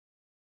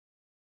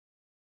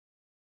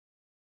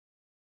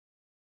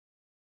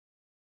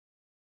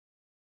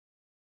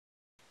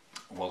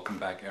Welcome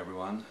back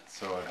everyone.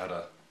 So I've had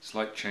a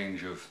slight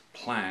change of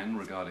plan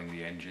regarding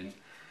the engine.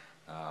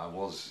 I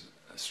was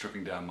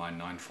stripping down my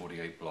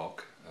 948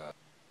 block,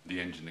 the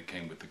engine that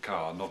came with the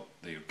car, not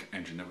the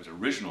engine that was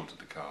original to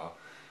the car,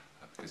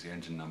 because the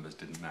engine numbers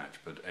didn't match,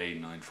 but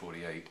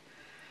A948.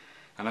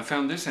 And I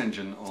found this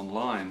engine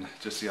online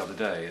just the other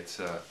day. It's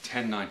a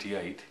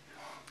 1098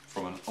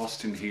 from an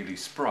Austin Healey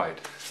Sprite.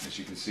 As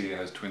you can see, it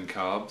has twin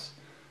carbs,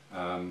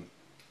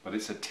 but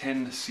it's a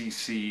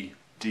 10cc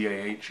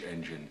DAH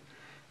engine.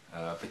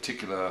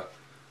 Particular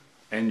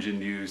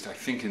engine used, I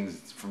think,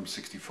 from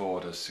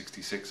 64 to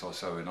 66 or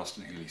so in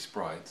Austin Healey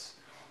Sprites.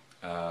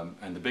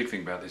 And the big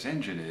thing about this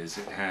engine is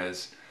it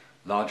has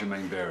larger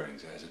main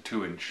bearings. It has a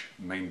 2-inch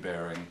main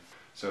bearing,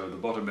 so the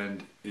bottom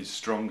end is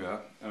stronger,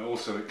 and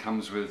also it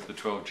comes with the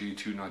 12G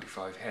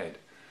 295 head.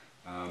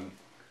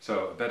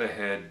 So a better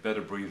head,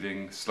 better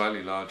breathing,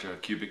 slightly larger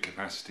cubic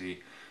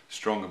capacity,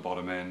 stronger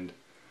bottom end,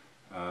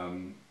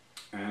 and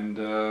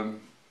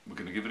we're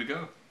going to give it a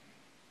go.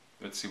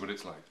 Let's see what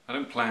it's like. I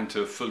don't plan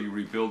to fully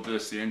rebuild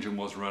this. The engine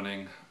was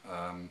running.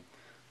 I'm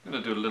going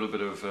to do a little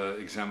bit of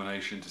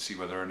examination to see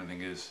whether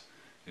anything is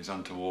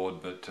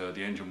untoward, but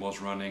the engine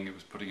was running. It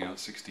was putting out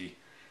 60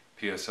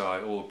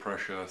 psi oil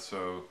pressure,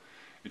 so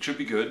it should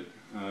be good.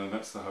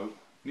 That's the hope.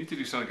 Need to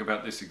do something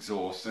about this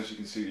exhaust. As you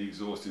can see, the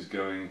exhaust is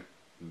going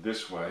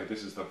this way.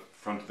 This is the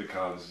front of the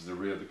car, this is the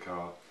rear of the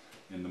car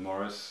in the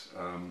Morris.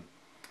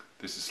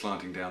 This is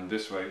slanting down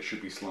this way. It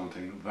should be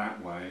slanting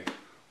that way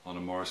on a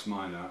Morris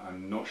Minor.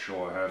 I'm not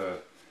sure how to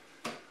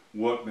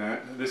work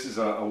that. This is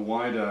a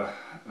wider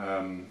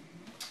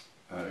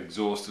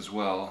exhaust as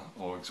well,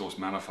 or exhaust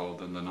manifold,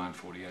 than the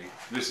 948.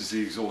 This is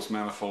the exhaust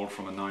manifold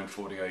from a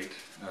 948,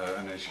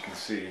 and as you can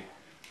see,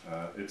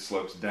 it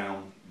slopes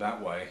down that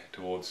way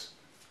towards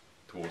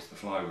the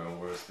flywheel,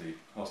 whereas the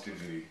Austin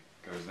Healey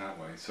goes that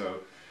way. So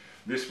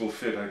this will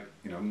fit,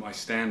 my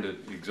standard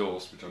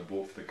exhaust, which I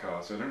bought for the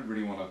car. So I don't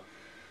really want to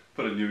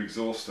put a new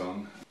exhaust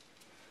on.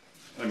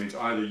 That means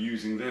either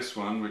using this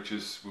one, which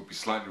would be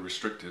slightly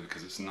restricted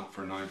because it's not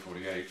for a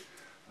 948,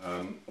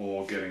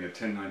 or getting a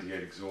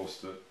 1098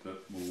 exhaust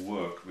that will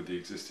work with the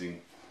existing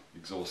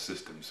exhaust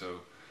system. So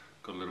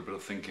got a little bit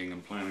of thinking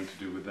and planning to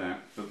do with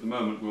that. But at the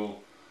moment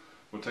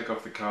we'll take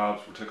off the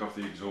carbs, we'll take off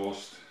the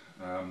exhaust.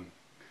 I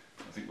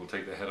think we'll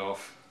take the head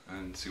off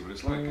and see what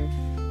it's like.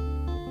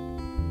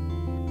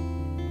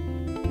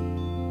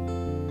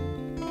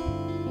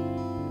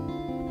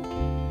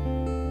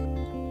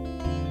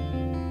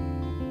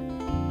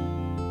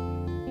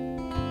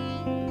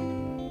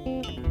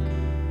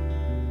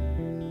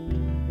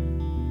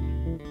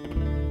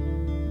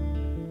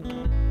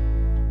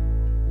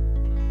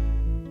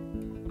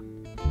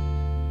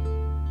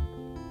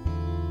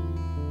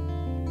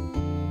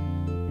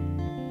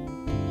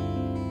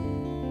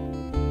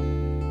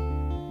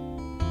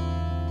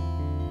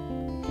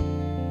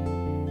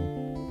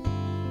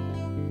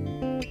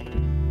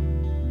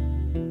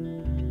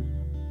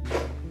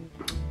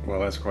 Well,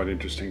 that's quite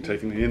interesting.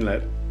 Taking the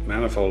inlet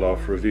manifold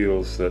off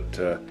reveals that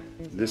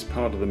this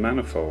part of the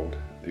manifold,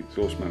 the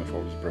exhaust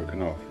manifold, is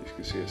broken off. You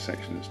can see a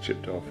section that's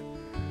chipped off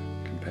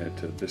compared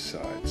to this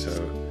side. So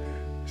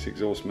this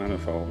exhaust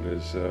manifold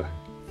is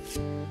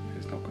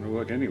not going to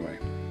work anyway.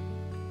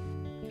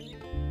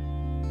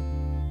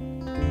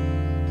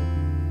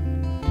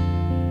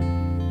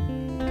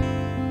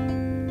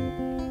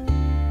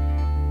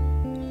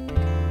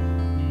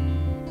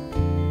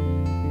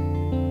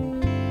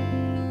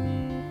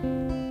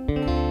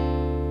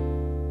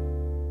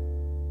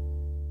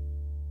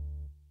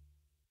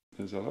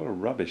 There's a lot of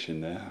rubbish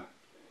in there,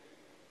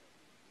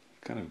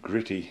 kind of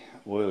gritty,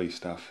 oily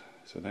stuff,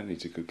 so that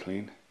needs a good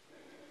clean.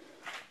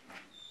 I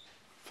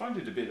find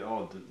it a bit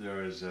odd that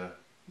there is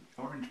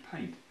orange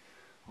paint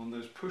on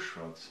those push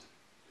rods.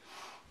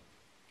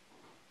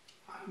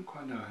 I don't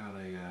quite know how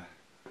they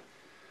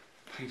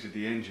painted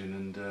the engine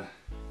and got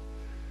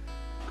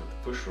the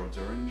push rods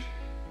orange.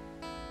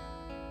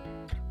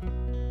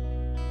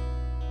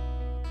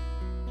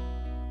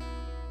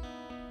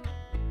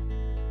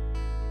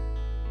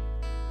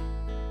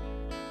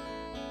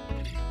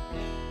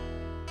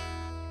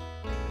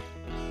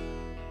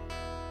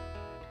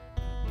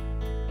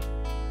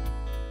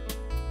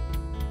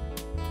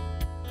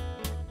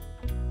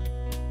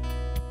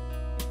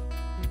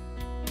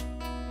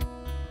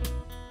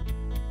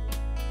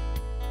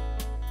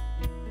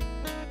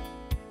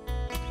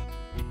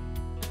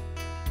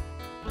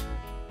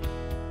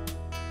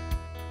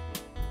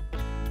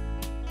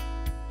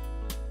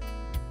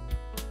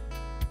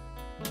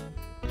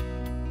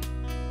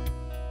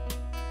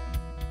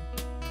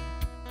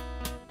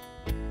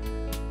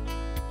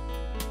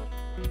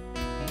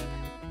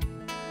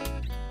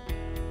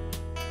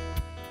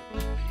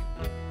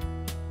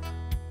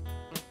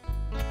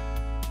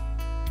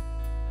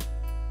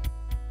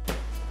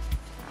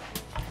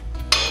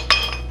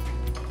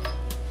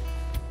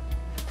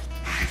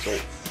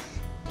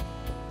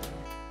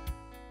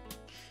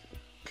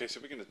 Okay, so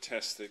we're going to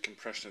test the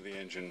compression of the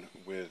engine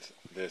with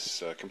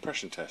this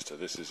compression tester.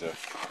 This is a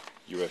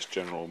US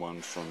General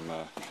one from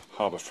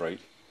Harbor Freight.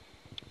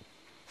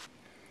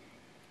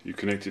 You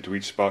connect it to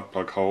each spark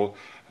plug hole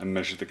and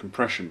measure the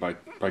compression by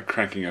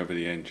cranking over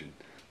the engine.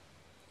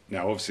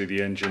 Now obviously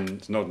the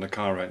engine's not in the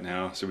car right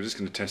now, so we're just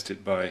going to test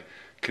it by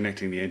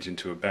connecting the engine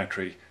to a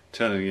battery,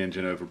 turning the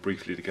engine over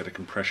briefly to get a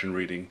compression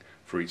reading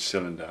for each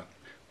cylinder.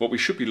 What we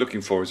should be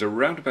looking for is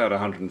around about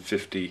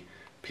 150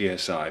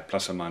 psi,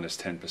 plus or minus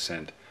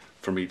 10%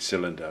 from each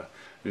cylinder.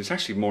 And it's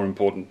actually more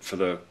important for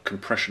the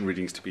compression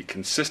readings to be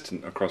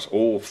consistent across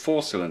all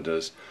 4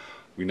 cylinders.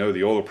 We know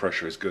the oil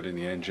pressure is good in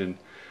the engine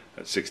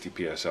at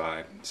 60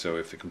 psi, so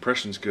if the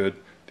compression's good,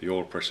 the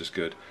oil pressure's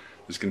good,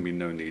 there's going to be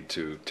no need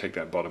to take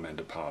that bottom end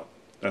apart.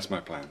 That's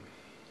my plan.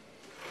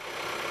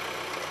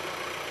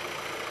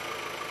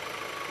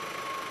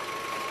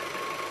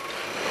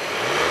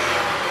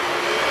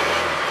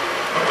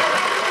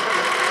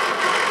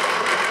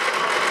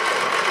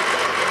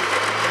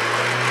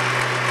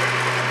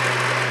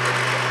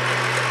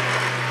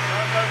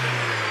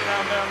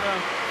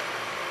 Down.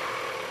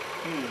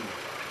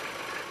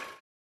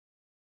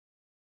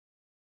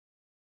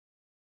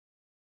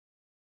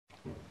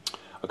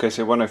 Okay,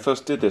 so when I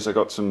first did this, I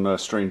got some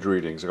strange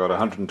readings. I got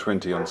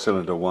 120 on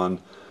cylinder 1,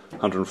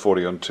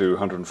 140 on 2,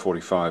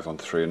 145 on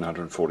 3, and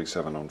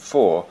 147 on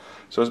 4.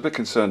 So I was a bit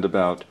concerned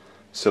about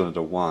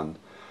cylinder 1.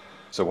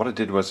 So what I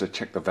did was I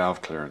checked the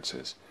valve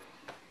clearances.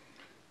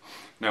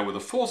 Now with a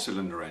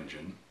 4-cylinder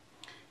engine,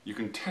 you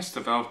can test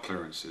the valve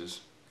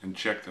clearances and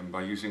check them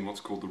by using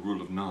what's called the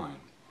rule of 9.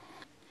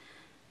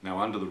 Now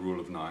under the rule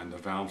of 9, the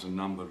valves are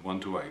numbered 1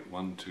 to 8.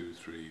 1, 2,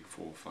 3,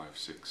 4, 5,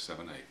 6,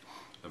 7, 8.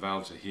 The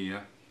valves are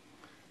here.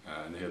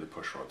 And here are the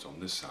push rods on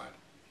this side.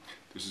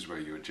 This is where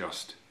you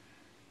adjust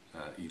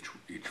each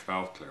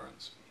valve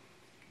clearance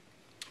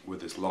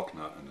with this lock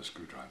nut and a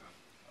screwdriver.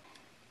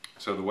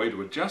 So the way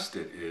to adjust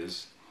it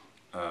is,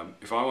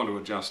 if I want to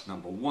adjust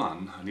number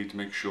 1, I need to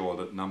make sure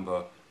that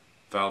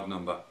valve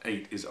number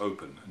 8 is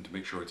open. And to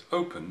make sure it's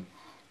open,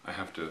 I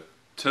have to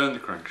turn the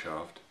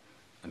crankshaft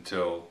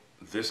until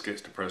this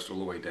gets depressed all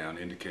the way down,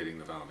 indicating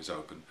the valve is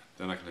open.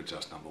 Then I can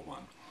adjust number 1.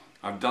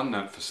 I've done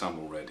that for some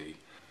already.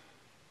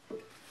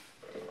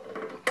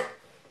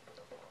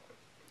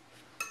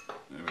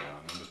 There we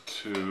are, number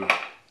 2.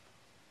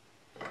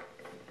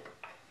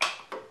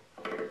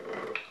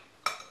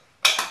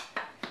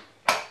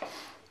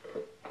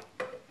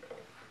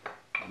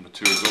 Number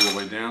 2 is all the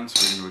way down,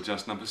 so we're going to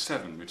adjust number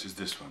 7, which is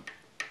this one.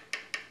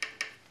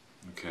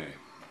 Okay,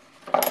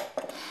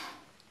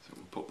 so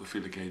we'll pop the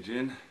feeler gauge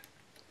in.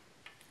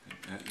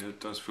 It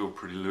does feel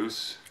pretty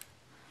loose.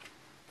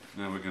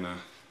 Now we're going to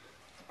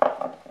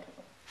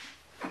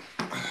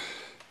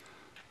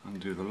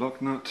undo the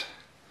lock nut.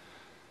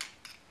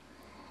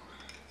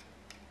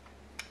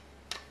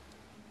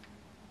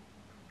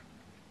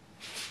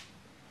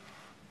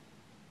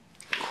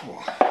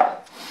 Cool.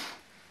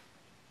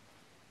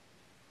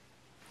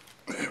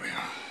 There we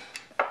are.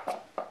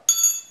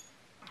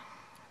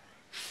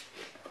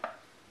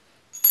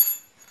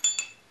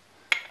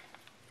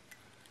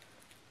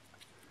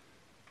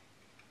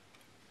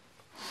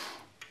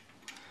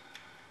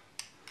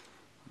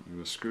 I'm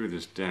going to screw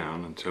this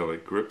down until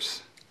it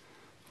grips.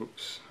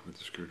 Oops, with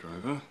the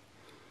screwdriver,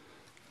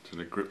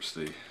 until it grips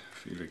the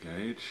feeler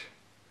gauge.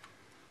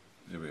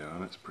 There we are,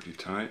 that's pretty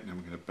tight. Now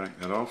we're going to back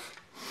that off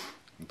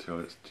until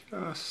it's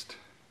just,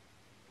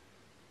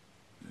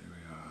 there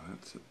we are,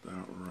 that's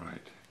about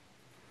right.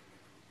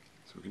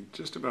 So we can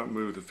just about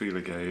move the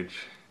feeler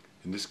gauge.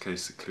 In this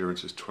case the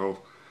clearance is 12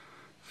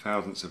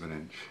 thousandths of an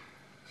inch.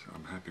 So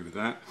I'm happy with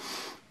that.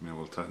 Now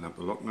we'll tighten up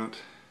the lock nut.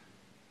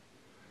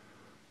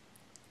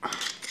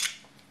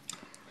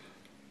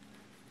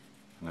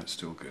 And that's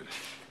still good.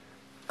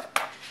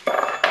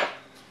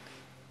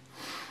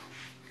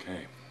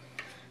 Okay.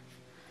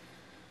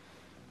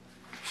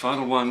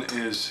 Final one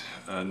is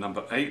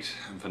number 8,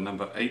 and for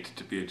number 8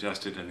 to be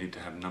adjusted I need to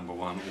have number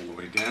 1 all the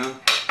way down.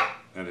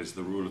 That is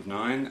the rule of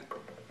 9.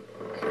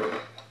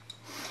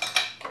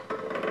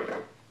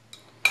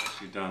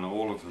 Actually done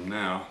all of them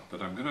now,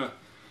 but I'm going to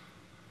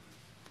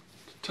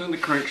turn the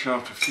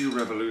crankshaft a few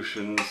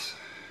revolutions.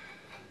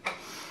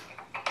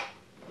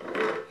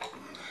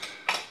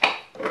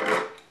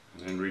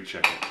 And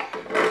recheck it.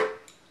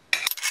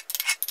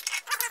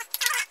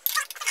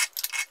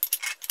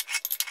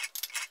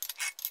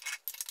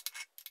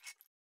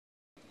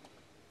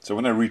 So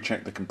when I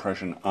rechecked the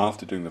compression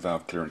after doing the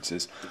valve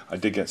clearances, I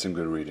did get some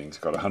good readings.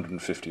 Got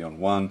 150 on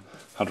one,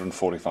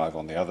 145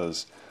 on the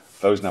others.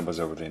 Those numbers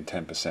are within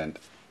 10%.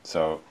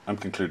 So I'm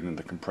concluding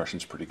the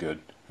compression's pretty good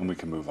and we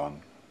can move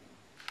on.